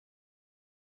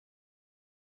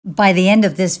By the end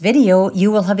of this video,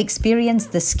 you will have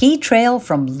experienced the ski trail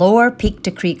from Lower Peak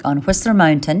to Creek on Whistler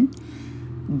Mountain,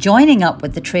 joining up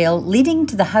with the trail leading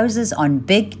to the houses on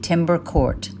Big Timber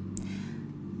Court.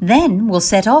 Then we'll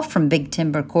set off from Big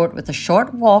Timber Court with a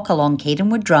short walk along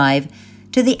Kadenwood Drive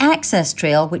to the access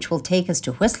trail, which will take us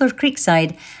to Whistler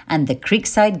Creekside and the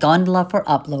Creekside Gondola for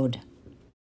upload.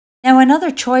 Now, another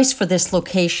choice for this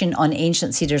location on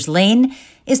Ancient Cedars Lane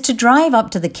is to drive up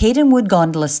to the Kadenwood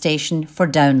Gondola station for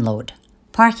download.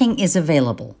 Parking is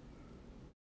available.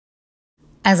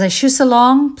 As I schuss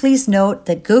along, please note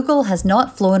that Google has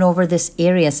not flown over this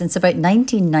area since about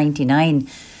 1999,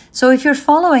 so if you're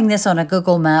following this on a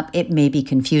Google map, it may be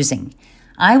confusing.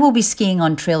 I will be skiing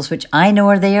on trails which I know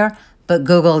are there, but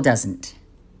Google doesn't.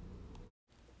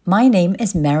 My name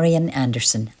is Marion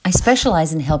Anderson. I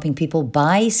specialise in helping people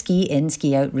buy ski-in,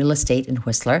 ski-out real estate in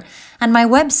Whistler, and my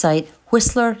website,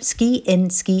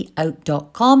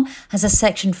 whistlerskiinskiout.com, has a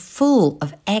section full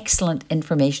of excellent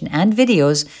information and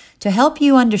videos to help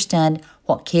you understand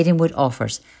what Kadenwood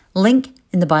offers. Link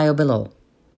in the bio below.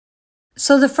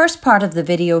 So the first part of the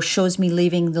video shows me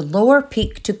leaving the Lower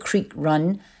Peak to Creek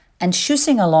run and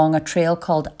schussing along a trail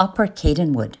called Upper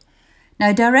Kadenwood.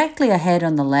 Now, directly ahead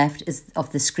on the left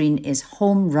of the screen is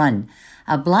Home Run,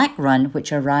 a black run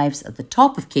which arrives at the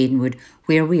top of Kadenwood,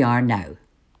 where we are now.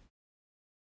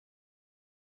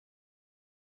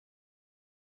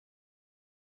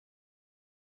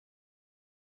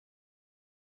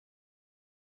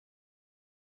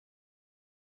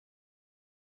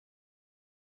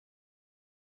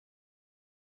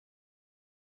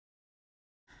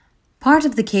 Part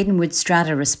of the Kadenwood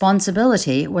Strata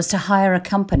responsibility was to hire a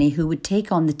company who would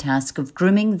take on the task of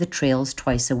grooming the trails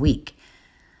twice a week.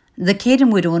 The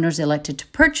Kadenwood owners elected to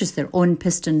purchase their own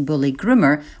piston bully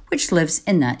groomer, which lives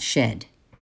in that shed.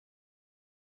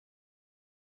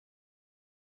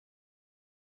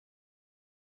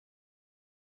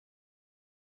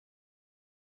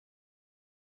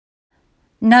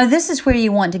 Now this is where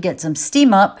you want to get some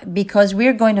steam up, because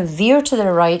we're going to veer to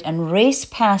the right and race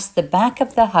past the back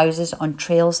of the houses on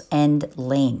Trails End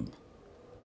Lane.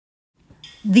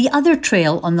 The other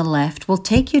trail on the left will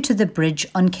take you to the bridge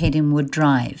on Kadenwood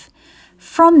Drive.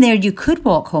 From there you could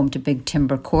walk home to Big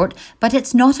Timber Court, but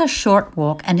it's not a short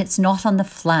walk and it's not on the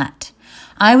flat.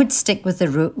 I would stick with the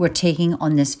route we're taking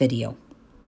on this video.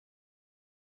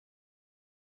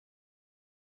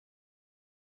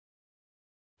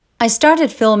 I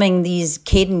started filming these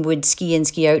Kadenwood ski in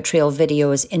ski out trail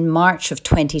videos in March of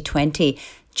 2020,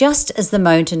 just as the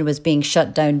mountain was being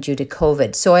shut down due to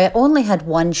COVID. So I only had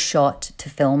one shot to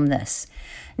film this.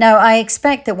 Now I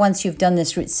expect that once you've done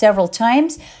this route several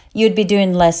times, you'd be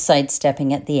doing less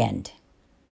sidestepping at the end.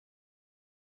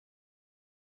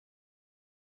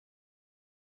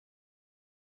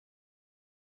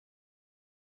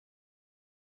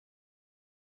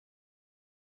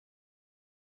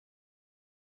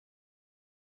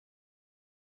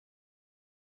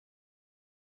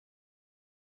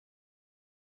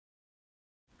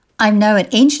 I'm now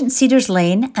at Ancient Cedars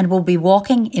Lane and will be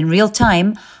walking in real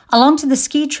time along to the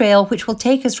ski trail, which will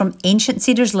take us from Ancient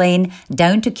Cedars Lane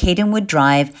down to Kadenwood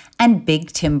Drive and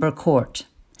Big Timber Court.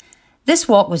 This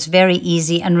walk was very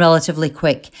easy and relatively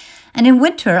quick, and in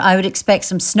winter I would expect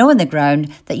some snow in the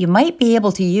ground that you might be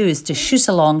able to use to schuss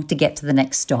along to get to the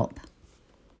next stop.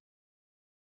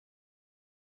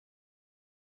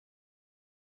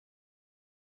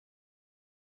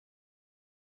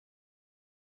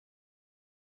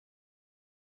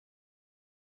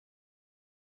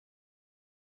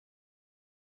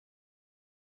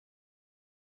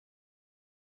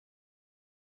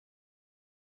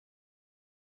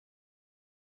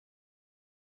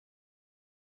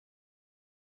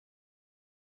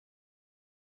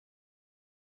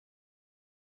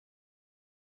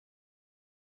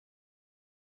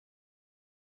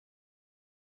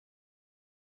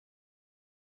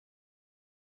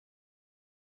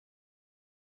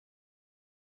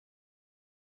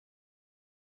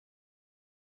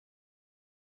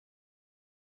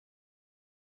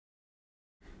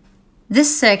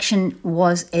 This section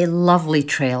was a lovely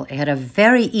trail. It had a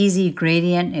very easy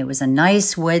gradient, it was a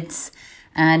nice width,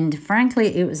 and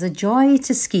frankly, it was a joy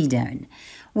to ski down.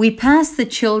 We passed the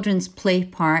children's play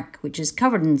park, which is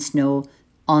covered in snow,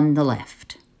 on the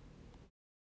left.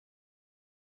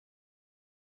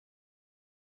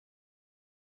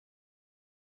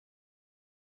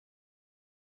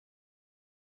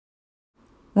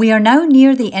 We are now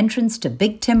near the entrance to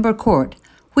Big Timber Court,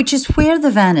 which is where the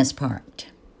van is parked.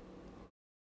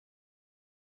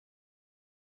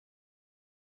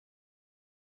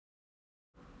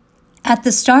 At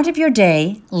the start of your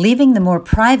day, leaving the more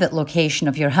private location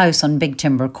of your house on Big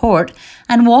Timber Court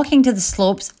and walking to the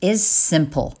slopes is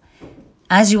simple.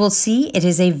 As you will see, it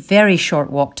is a very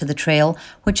short walk to the trail,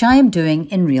 which I am doing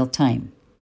in real time.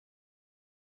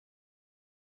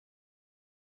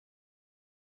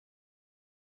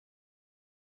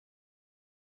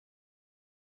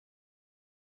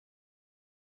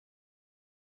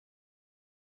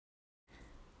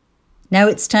 Now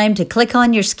it's time to click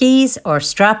on your skis or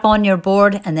strap on your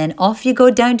board, and then off you go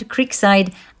down to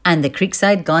Creekside and the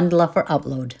Creekside Gondola for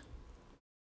upload.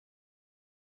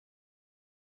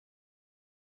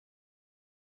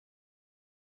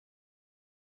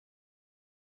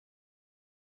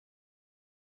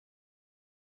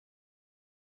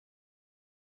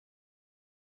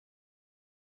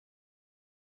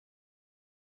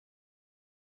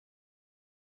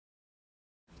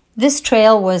 This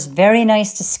trail was very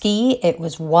nice to ski. It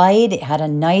was wide, it had a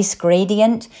nice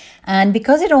gradient, and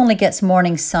because it only gets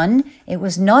morning sun, it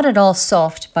was not at all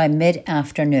soft by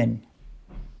mid-afternoon.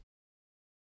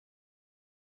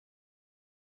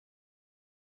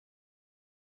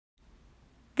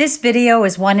 This video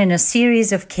is one in a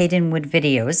series of Kadenwood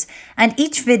videos, and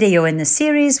each video in the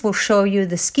series will show you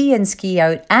the ski and ski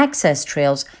out access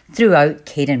trails throughout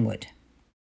Kadenwood.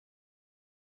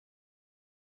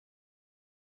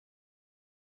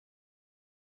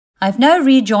 I've now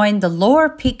rejoined the lower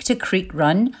Peak to Creek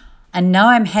run, and now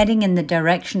I'm heading in the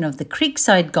direction of the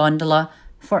Creekside Gondola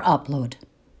for upload.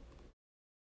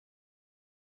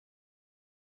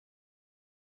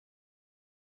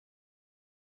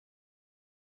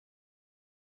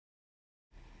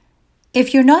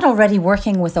 If you're not already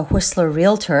working with a Whistler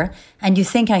realtor and you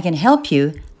think I can help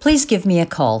you, please give me a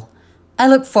call. I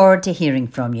look forward to hearing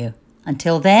from you.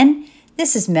 Until then,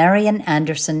 this is Marion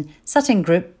Anderson, Sutton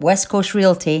Group, West Coast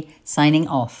Realty, signing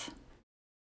off.